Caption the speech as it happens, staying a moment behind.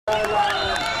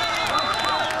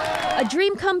A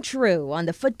dream come true on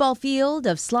the football field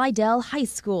of Slidell High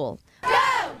School. Go,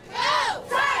 go,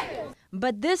 Tigers!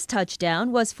 But this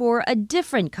touchdown was for a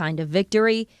different kind of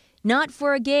victory, not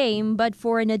for a game, but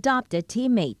for an adopted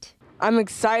teammate. I'm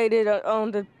excited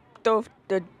to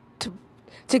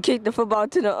kick the football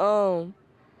to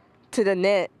the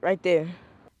net right there.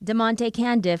 DeMonte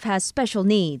Candiff has special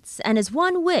needs, and his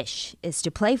one wish is to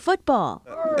play football.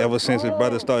 Ever since his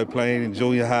brother started playing in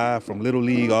junior high, from Little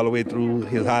League all the way through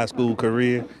his high school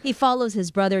career. He follows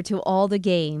his brother to all the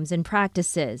games and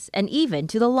practices, and even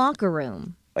to the locker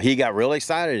room. He got really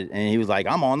excited, and he was like,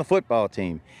 I'm on the football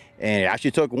team. And he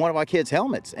actually took one of our kids'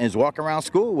 helmets and was walking around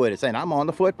school with it, saying, I'm on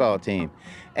the football team.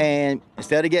 And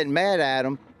instead of getting mad at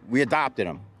him, we adopted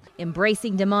him.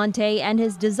 Embracing DeMonte and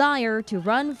his desire to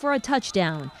run for a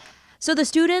touchdown. So the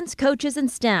students, coaches,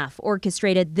 and staff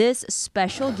orchestrated this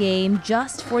special game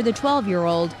just for the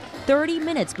 12-year-old 30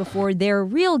 minutes before their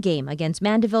real game against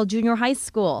Mandeville Junior High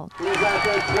School.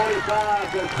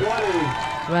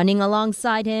 Running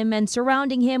alongside him and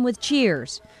surrounding him with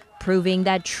cheers, proving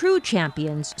that true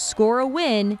champions score a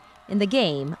win in the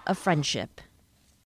game of friendship.